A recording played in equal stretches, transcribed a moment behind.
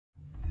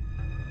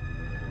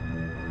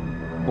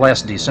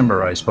Last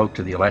December, I spoke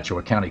to the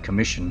Alachua County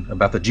Commission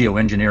about the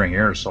geoengineering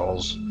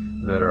aerosols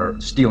that are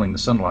stealing the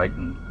sunlight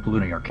and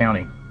polluting our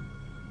county.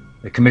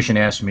 The Commission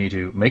asked me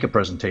to make a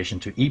presentation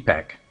to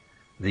EPAC,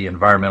 the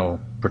Environmental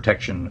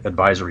Protection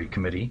Advisory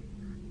Committee,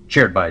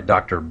 chaired by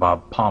Dr.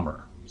 Bob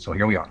Palmer. So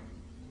here we are.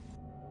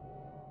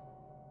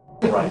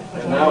 Right.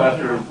 And now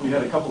after, we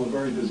had a couple of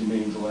very busy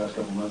meetings the last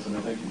couple of months, and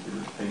I thank you for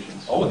your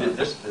patience. Oh,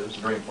 this is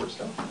very important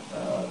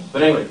stuff.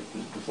 But anyway,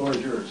 the floor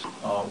is yours.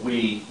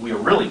 We are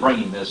really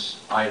bringing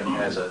this item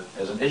as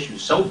an issue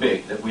so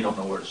big that we don't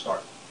know where to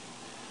start.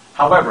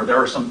 However, there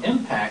are some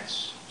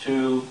impacts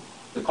to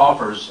the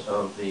coffers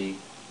of the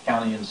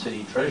county and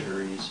city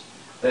treasuries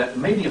that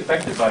may be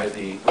affected by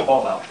the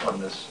fallout from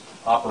this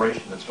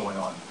operation that's going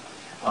on,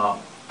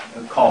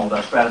 called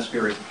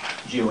stratospheric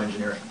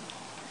geoengineering.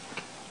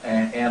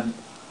 And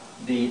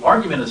the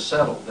argument is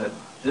settled that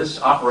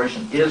this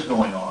operation is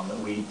going on, that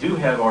we do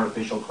have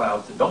artificial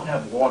clouds that don't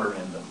have water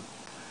in them,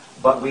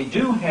 but we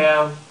do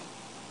have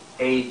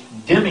a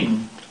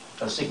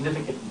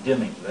significant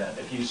dimming then.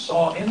 If you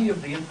saw any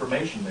of the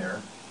information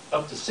there,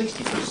 up to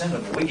 60%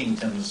 of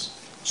Wigington's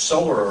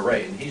solar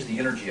array, and he's the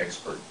energy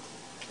expert.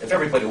 If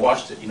everybody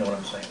watched it, you know what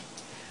I'm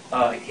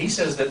saying. He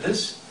says that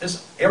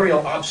this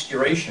aerial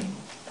obscuration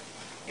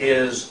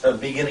is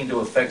beginning to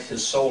affect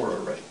his solar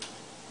array.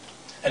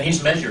 And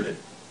he's measured it.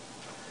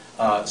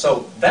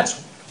 So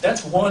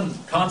that's one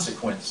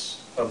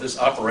consequence of this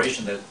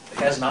operation that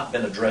has not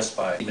been addressed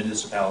by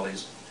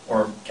municipalities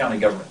or county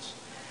governments.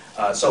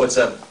 So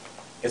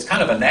it's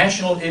kind of a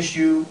national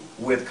issue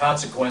with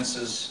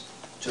consequences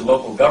to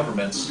local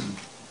governments,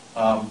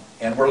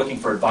 and we're looking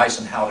for advice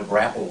on how to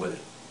grapple with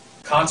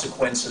it.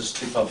 Consequences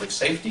to public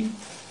safety,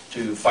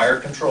 to fire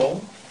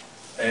control.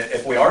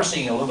 If we are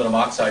seeing aluminum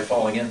oxide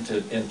falling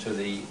into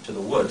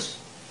the woods,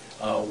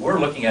 we're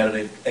looking at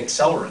an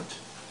accelerant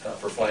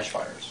for flash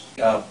fires.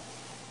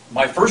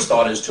 My first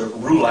thought is to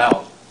rule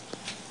out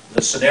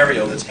the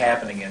scenario that's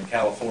happening in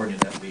California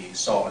that we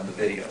saw in the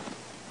video.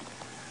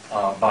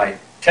 By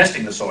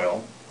testing the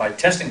soil, by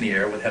testing the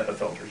air with HEPA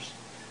filters,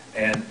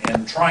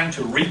 and trying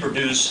to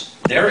reproduce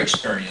their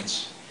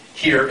experience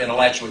here in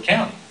Alachua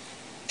County,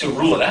 to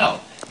rule it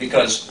out,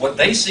 because what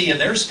they see in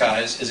their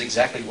skies is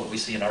exactly what we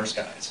see in our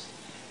skies.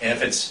 And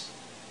if it's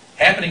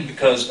happening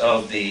because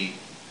of the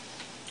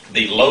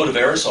load of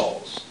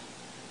aerosols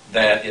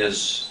that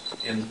is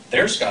in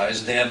their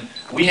skies, then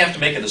we have to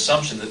make an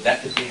assumption that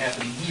that could be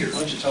happening here. Why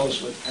don't you tell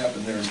us what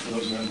happened there, and for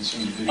those who haven't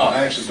seen the video?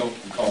 I actually don't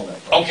recall that.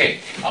 Okay,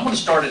 I'm going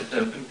to start at,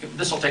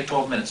 this will take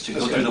 12 minutes to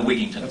go through the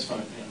Wigington. That's fine.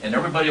 Yeah. And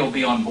everybody will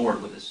be on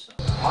board with this.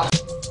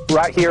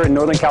 Right here in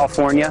Northern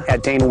California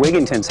at Dane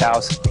Wigington's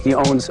house. He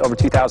owns over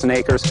 2,000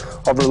 acres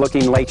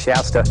overlooking Lake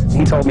Shasta.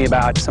 He told me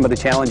about some of the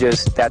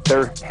challenges that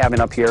they're having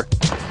up here.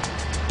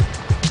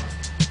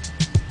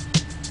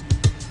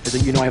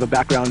 As you know, I have a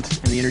background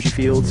in the energy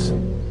fields.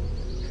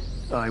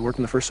 I worked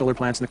in the first solar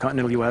plants in the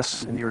continental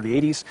U.S. in the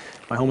early 80s.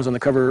 My home was on the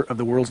cover of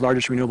the world's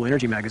largest renewable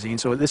energy magazine,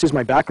 so this is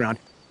my background.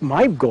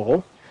 My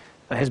goal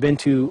has been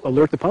to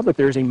alert the public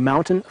there is a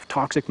mountain of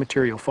toxic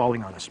material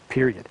falling on us,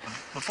 period.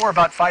 Before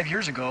about 5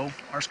 years ago,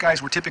 our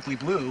skies were typically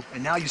blue,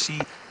 and now you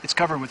see it's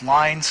covered with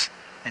lines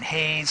and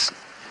haze,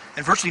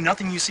 and virtually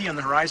nothing you see on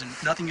the horizon,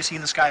 nothing you see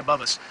in the sky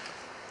above us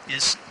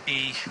is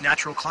a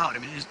natural cloud. I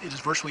mean, it is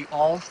virtually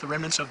all the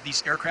remnants of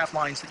these aircraft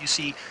lines that you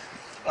see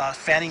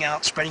fanning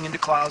out, spreading into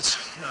clouds,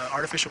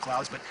 artificial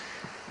clouds, but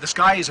the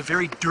sky is a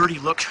very dirty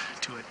look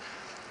to it.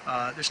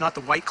 There's not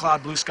the white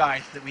cloud blue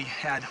sky that we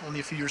had only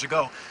a few years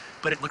ago,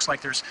 but it looks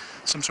like there's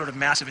some sort of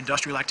massive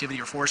industrial activity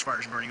or forest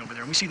fires burning over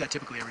there, and we see that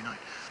typically every night.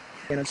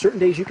 And on certain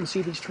days you can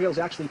see these trails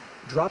actually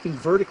dropping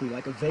vertically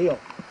like a veil.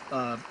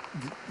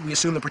 We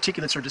assume the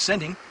particulates are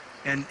descending,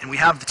 and we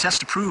have the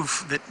test to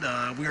prove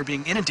that we are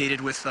being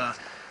inundated with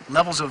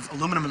levels of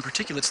aluminum and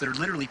particulates that are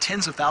literally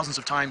tens of thousands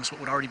of times what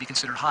would already be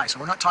considered high. So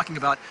we're not talking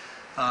about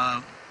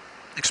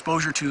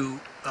exposure to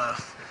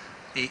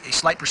a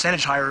slight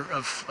percentage higher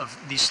of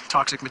these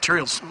toxic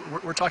materials.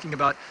 We're talking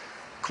about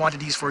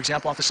quantities, for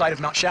example, off the side of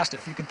Mount Shasta.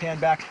 If you can pan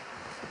back,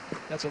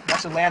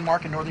 that's a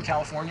landmark in Northern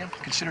California,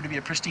 considered to be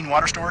a pristine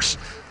water source.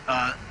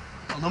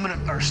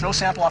 Aluminum or snow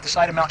sample off the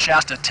side of Mount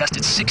Shasta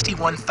tested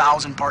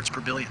 61,000 parts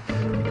per billion.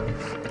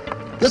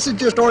 This is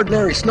just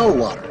ordinary snow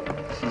water,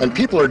 and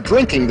people are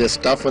drinking this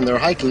stuff when they're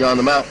hiking on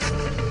the mountain.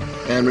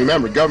 And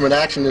remember, government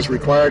action is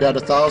required at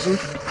 1,000.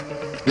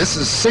 This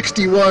is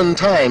 61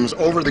 times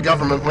over the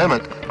government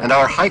limit, and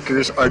our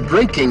hikers are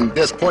drinking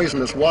this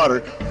poisonous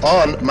water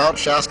on Mount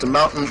Shasta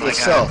Mountain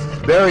itself.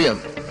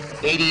 Barium,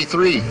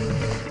 83.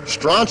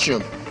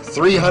 Strontium,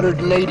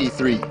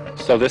 383.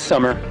 So this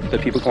summer, the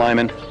people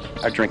climbing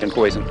are drinking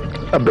poison.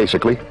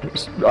 Basically.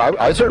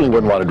 I certainly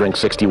wouldn't want to drink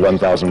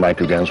 61,000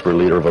 micrograms per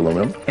liter of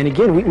aluminum. And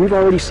again, we've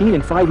already seen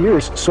in 5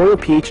 years soil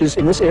pHs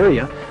in this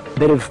area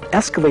that have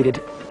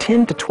escalated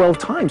 10 to 12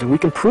 times, and we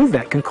can prove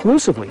that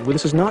conclusively. Well,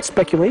 this is not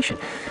speculation.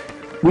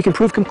 We can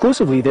prove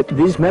conclusively that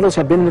these metals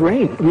have been in the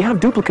rain. We have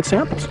duplicate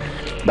samples.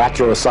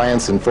 Bachelor of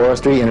Science in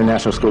Forestry,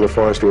 International School of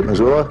Forestry at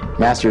Missoula.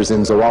 Master's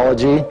in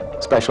Zoology,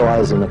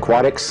 specialized in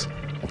aquatics.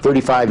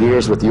 35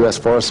 years with the U.S.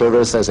 Forest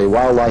Service as a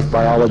wildlife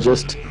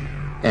biologist,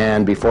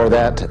 and before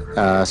that,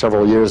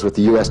 several years with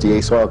the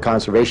USDA Soil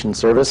Conservation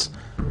Service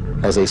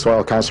as a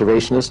soil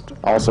conservationist.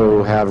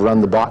 Also have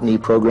run the botany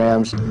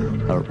programs,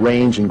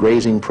 range and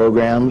grazing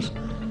programs,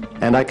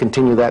 and I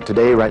continue that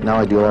today. Right now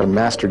I do a lot of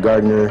master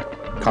gardener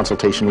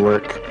consultation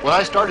work. When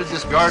I started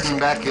this garden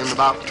back in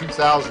about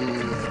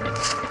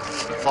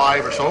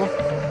 2005 or so,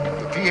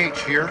 the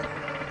pH here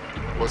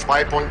was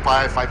 5.5,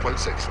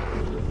 5.6.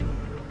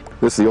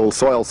 This is the old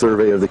soil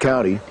survey of the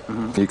county.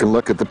 You can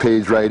look at the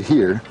page right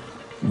here.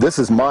 This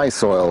is my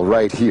soil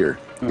right here.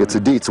 It's a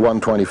Dietz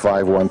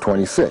 125,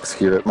 126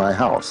 here at my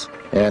house.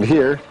 And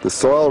here, the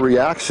soil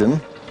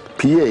reaction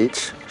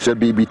pH should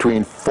be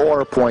between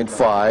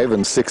 4.5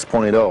 and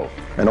 6.0.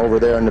 And over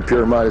there in the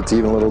pure mud, it's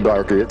even a little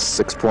darker. It's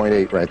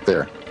 6.8 right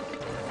there.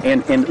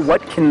 And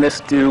what can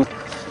this do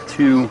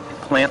to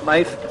plant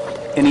life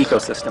and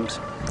ecosystems?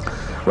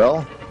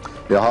 Well,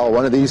 you haul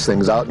one of these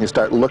things out and you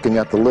start looking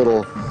at the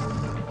little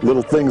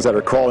things that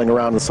are crawling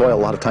around the soil. A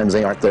lot of times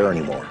they aren't there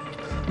anymore.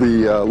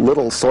 The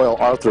little soil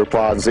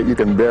arthropods that you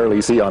can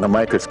barely see on a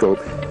microscope,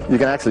 you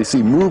can actually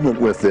see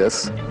movement with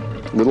this.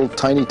 Little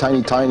tiny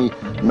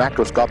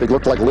macroscopic,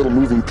 look like little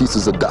moving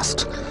pieces of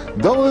dust.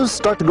 Those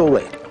start to go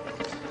away.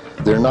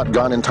 They're not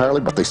gone entirely,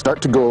 but they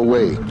start to go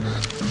away.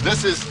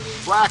 This is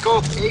black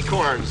oak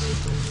acorns.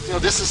 You know,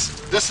 this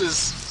is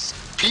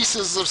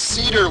pieces of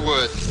cedar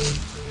wood.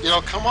 You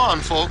know, come on,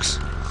 folks.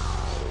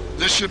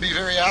 This should be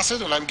very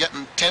acid, and I'm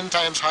getting 10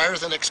 times higher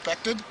than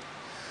expected.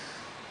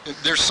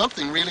 There's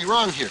something really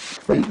wrong here.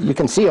 You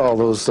can see all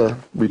those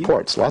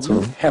reports, lots of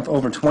them. Have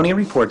over 20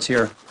 reports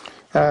here,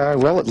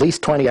 Well, at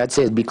least 20. I'd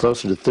say it'd be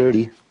closer to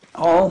 30.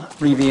 all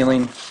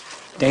revealing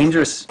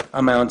dangerous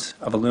amounts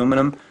of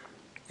aluminum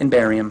and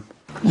barium.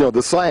 You know,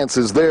 the science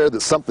is there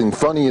that something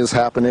funny is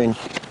happening,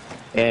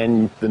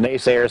 and the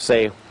naysayers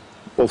say,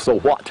 well, so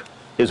what?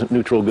 Isn't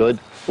neutral good?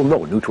 Well,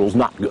 no, neutral's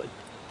not good.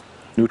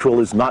 Neutral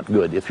is not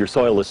good. If your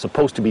soil is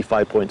supposed to be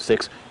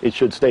 5.6, it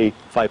should stay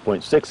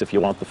 5.6 if you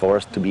want the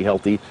forest to be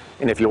healthy.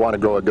 And if you want to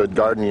grow a good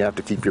garden, you have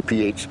to keep your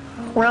pH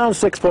around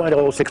 6.0,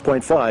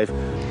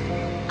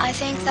 6.5. I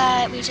think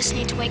that we just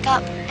need to wake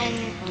up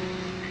and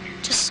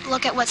just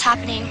look at what's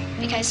happening,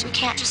 because we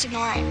can't just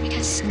ignore it,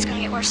 because it's going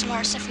to get worse and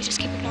worse if we just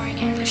keep ignoring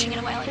it and pushing it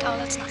away like, oh,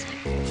 that's nothing.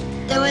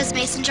 There was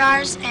mason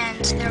jars,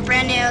 and they were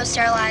brand new,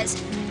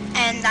 sterilized,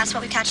 and that's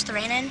what we catch the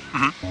rain in.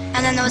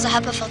 And then there was a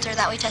HEPA filter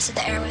that we tested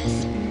the air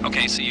with.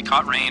 Okay, so you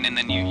caught rain and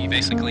then you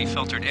basically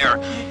filtered air.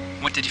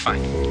 What did you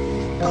find?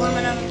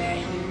 Aluminum and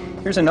barium.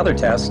 Here's another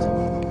test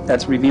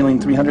that's revealing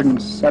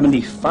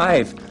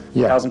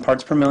 375,000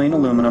 parts per million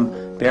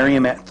aluminum,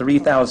 barium at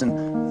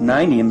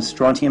 3,090, and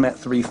strontium at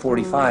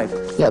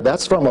 345. Yeah,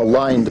 that's from a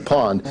lined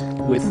pond.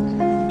 With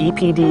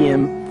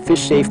EPDM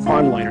fish-safe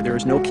pond liner. There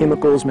is no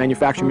chemicals,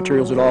 manufacturing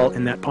materials at all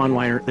in that pond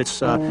liner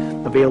that's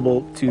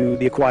available to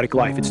the aquatic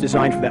life. It's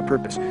designed for that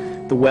purpose.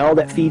 The well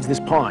that feeds this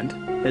pond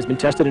has been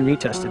tested and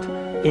retested.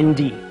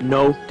 ND,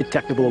 no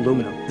detectable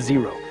aluminum,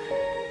 0.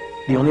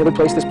 The only other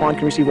place this pond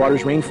can receive water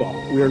is rainfall.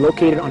 We are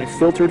located on a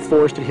filtered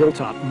forested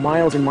hilltop,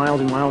 miles and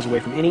miles and miles away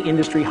from any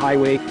industry,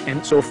 highway,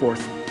 and so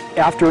forth.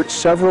 After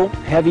several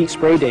heavy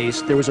spray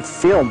days, there was a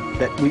film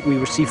that we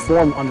received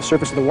formed on the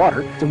surface of the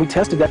water, and we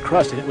tested that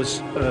crust, and it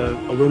was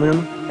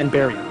aluminum and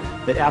barium.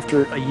 That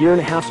after a year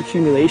and a half's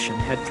accumulation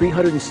had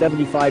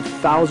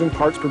 375,000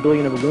 parts per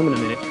billion of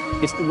aluminum in it.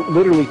 It's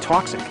literally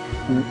toxic.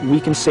 We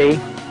can say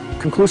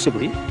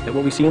conclusively that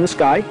what we see in the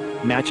sky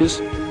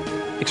matches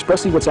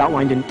expressly what's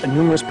outlined in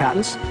numerous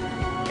patents,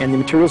 and the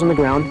materials on the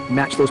ground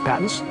match those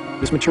patents.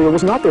 This material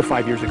was not there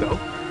 5 years ago.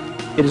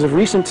 It is a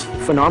recent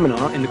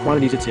phenomenon in the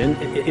quantities it's in.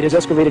 It has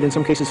escalated in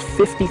some cases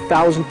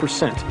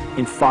 50,000%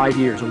 in 5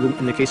 years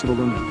in the case of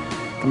aluminum.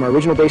 From our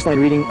original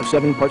baseline reading of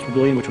 7 parts per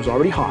billion, which was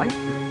already high,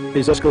 it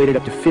has escalated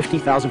up to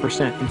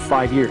 50,000% in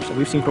 5 years. So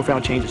we've seen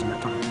profound changes in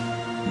that time.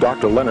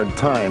 Dr. Leonard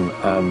Time,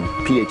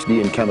 PhD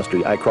in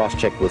chemistry, I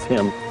cross-checked with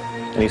him,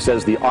 and he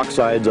says the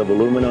oxides of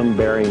aluminum,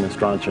 barium, and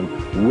strontium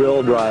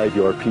will drive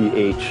your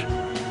pH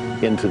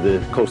into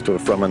the coastal,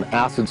 from an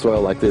acid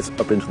soil like this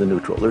up into the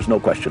neutral. There's no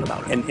question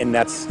about it. And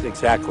that's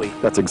exactly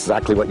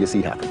what you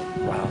see happening.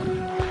 Wow.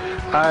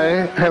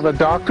 I have a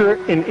doctorate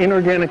in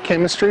inorganic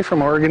chemistry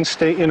from Oregon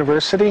State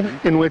University,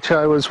 in which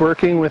I was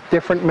working with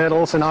different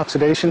metals and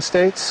oxidation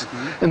states,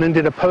 and then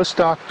did a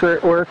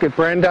postdoctorate work at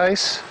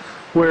Brandeis,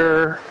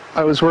 where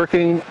I was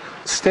working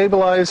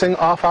stabilizing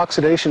off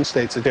oxidation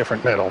states of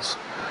different metals.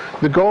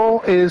 The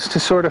goal is to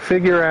sort of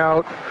figure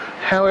out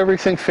how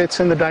everything fits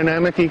in the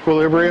dynamic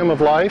equilibrium of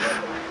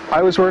life.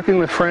 I was working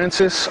with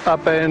Francis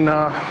up in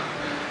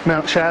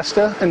Mount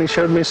Shasta, and he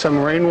showed me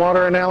some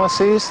rainwater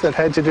analyses that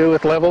had to do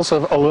with levels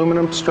of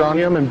aluminum,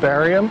 strontium, and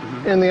barium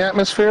in the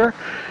atmosphere.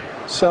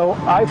 So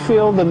I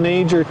feel the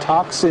major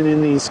toxin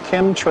in these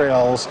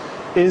chemtrails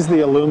is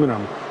the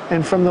aluminum.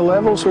 And from the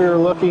levels we were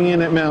looking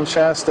in at Mount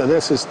Shasta,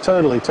 this is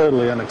totally,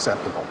 totally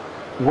unacceptable.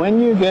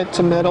 When you get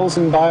to metals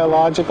and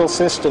biological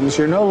systems,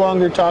 you're no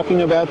longer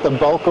talking about the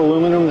bulk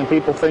aluminum that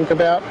people think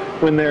about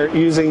when they're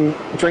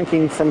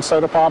drinking from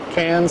soda pop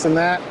cans and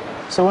that.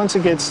 So once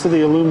it gets to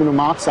the aluminum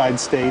oxide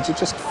stage, it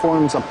just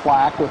forms a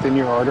plaque within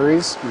your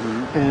arteries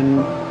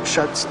and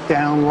shuts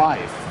down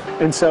life.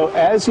 And so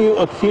as you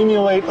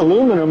accumulate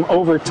aluminum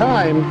over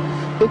time,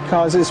 it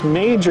causes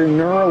major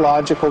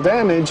neurological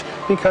damage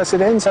because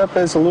it ends up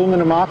as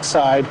aluminum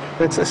oxide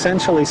that's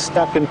essentially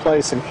stuck in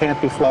place and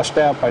can't be flushed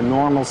out by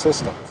normal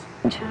systems.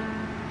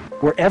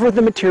 Wherever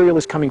the material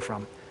is coming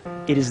from,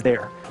 it is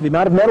there. The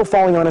amount of metal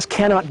falling on us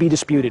cannot be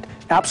disputed.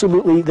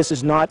 Absolutely, this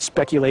is not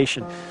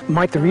speculation.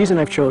 Mike, the reason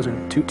I've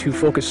chosen to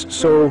focus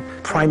so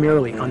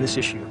primarily on this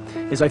issue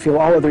is I feel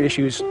all other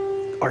issues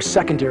are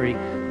secondary.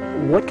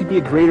 What could be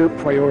a greater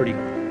priority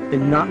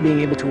than not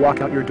being able to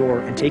walk out your door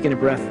and take in a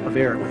breath of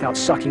air without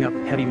sucking up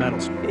heavy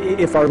metals?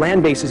 If our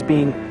land base is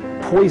being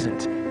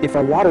poisoned, if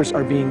our waters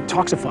are being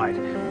toxified,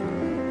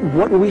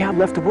 what will we have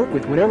left to work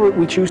with? Whatever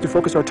we choose to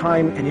focus our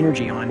time and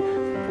energy on,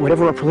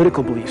 whatever our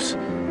political beliefs,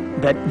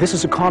 that this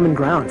is a common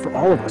ground for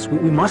all of us.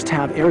 We must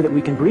have air that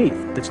we can breathe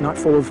that's not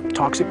full of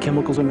toxic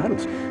chemicals and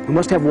metals. We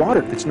must have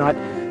water that's not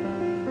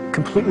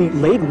completely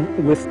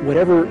laden with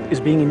whatever is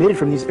being emitted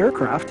from these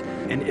aircraft.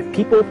 And if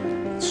people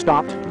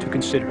stopped to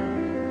consider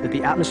that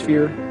the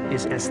atmosphere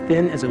is as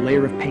thin as a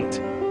layer of paint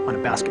on a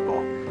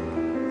basketball,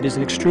 it is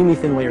an extremely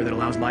thin layer that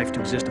allows life to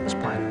exist on this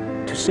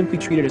planet. To simply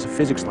treat it as a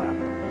physics lab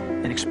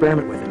and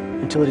experiment with it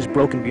until it is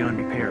broken beyond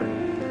repair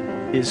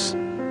is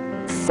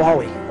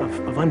folly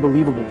of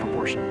unbelievable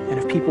proportion. And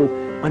if people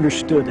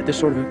understood that this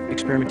sort of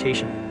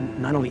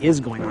experimentation not only is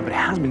going on, but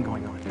has been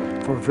going on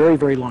for a very,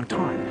 very long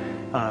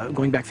time,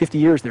 going back 50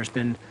 years, there's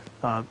been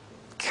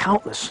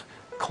countless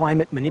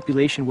climate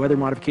manipulation, weather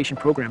modification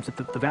programs that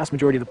the vast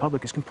majority of the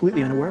public is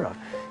completely unaware of.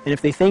 And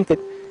if they think that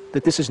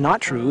this is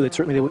not true, that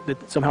certainly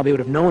that somehow they would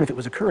have known if it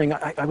was occurring,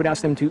 I would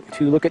ask them to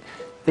look at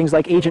things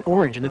like Agent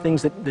Orange and the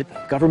things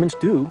that governments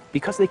do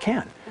because they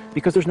can,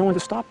 because there's no one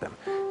to stop them,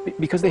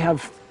 because they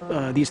have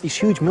these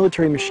huge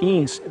military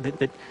machines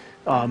that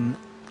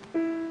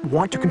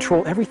want to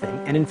control everything.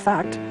 And in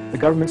fact, the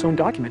government's own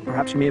document,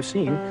 perhaps you may have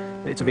seen,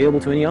 it's available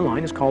to any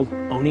online, is called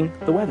Owning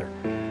the Weather,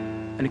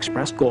 an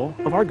express goal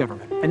of our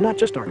government, and not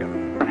just our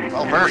government.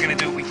 Well, Murph, we're going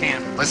to do what we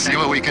can. Let's see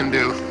what we can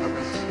do.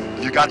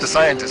 You got the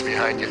scientists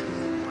behind you.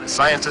 The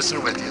scientists are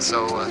with you,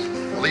 so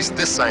at least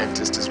this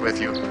scientist is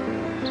with you.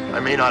 I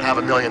may not have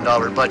 $1 million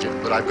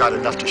budget, but I've got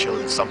enough to show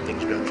that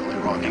something's dreadfully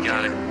wrong. You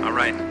got it. All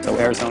right. So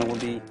Arizona will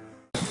be...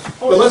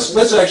 Well,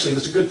 let's actually,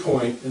 that's a good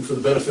point, and for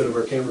the benefit of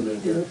our cameraman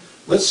here,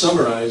 let's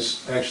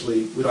summarize,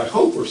 actually, what I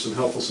hope were some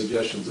helpful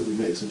suggestions that we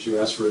made since you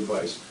asked for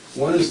advice.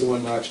 One is the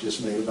one Knox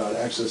just made about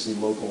accessing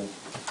local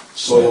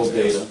soil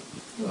data.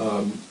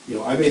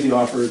 I made the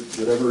offer,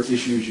 whatever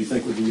issues you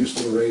think would be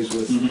useful to raise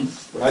with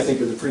what I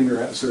think are the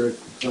premier atmospheric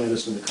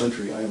scientists in the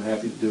country, I am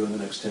happy to do in the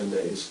next 10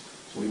 days.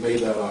 So we made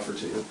that offer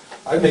to you.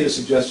 I made a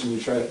suggestion you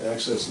try to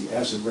access the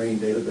acid rain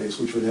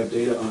database, which would have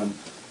data on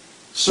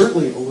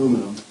certainly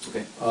aluminum,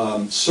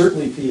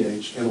 certainly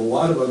pH, and a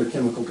lot of other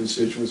chemical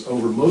constituents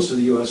over most of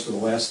the U.S. for the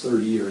last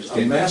 30 years.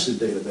 A massive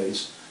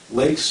database,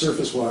 lakes,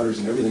 surface waters,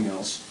 and everything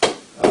else.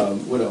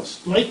 What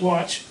else? Lake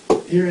Watch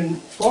here in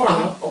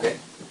Florida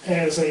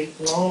has a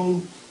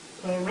long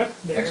record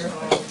there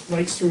of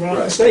lakes throughout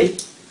the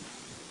state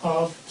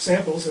of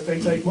samples that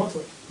they take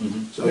monthly.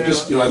 So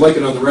now, I'd like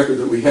it on the record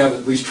that we have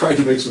at least tried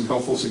to make some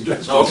helpful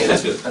suggestions. Okay,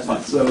 that's good. That's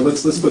fine. So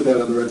let's put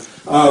that on the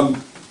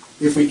record.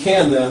 If we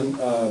can, then,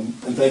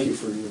 and thank you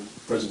for your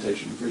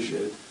presentation,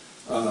 appreciate it,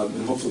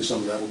 and hopefully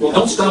some of that will be. Well,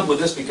 don't stop with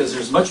this because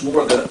there's much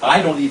more that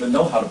I don't even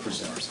know how to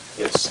present.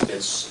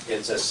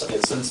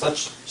 It's in such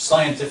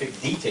scientific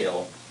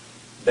detail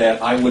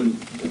that I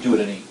wouldn't do it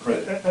any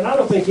credit. And I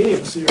don't think any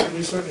of us here, at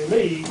least certainly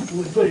me,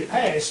 would put it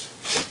past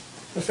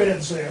the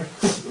feds there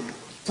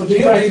to do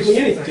practically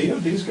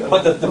anything.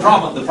 But the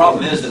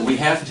problem is that we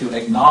have to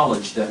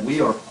acknowledge that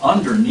we are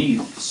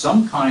underneath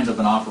some kind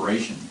of an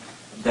operation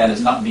that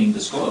is not being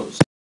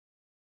disclosed.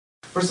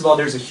 First of all,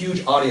 there's a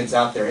huge audience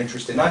out there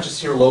interested, not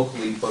just here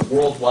locally, but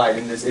worldwide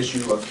in this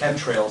issue of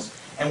chemtrails.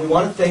 And we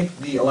want to thank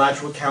the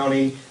Alachua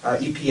County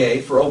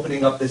EPA for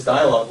opening up this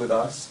dialogue with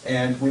us.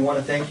 And we want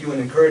to thank you and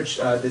encourage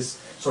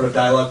this sort of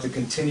dialogue to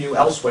continue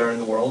elsewhere in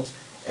the world.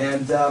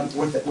 And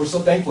we're so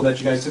thankful that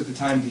you guys took the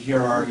time to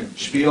hear our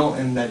spiel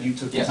and that you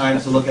took the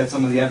time to look at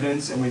some of the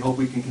evidence. And we hope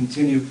we can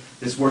continue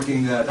this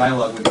working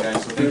dialogue with you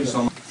guys. So thank you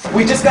so much.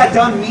 We just got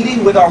done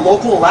meeting with our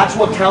local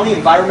Alachua County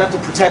Environmental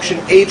Protection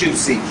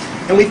Agency,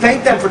 and we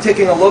thank them for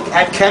taking a look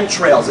at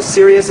chemtrails, a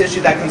serious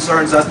issue that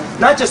concerns us,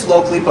 not just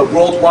locally, but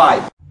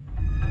worldwide.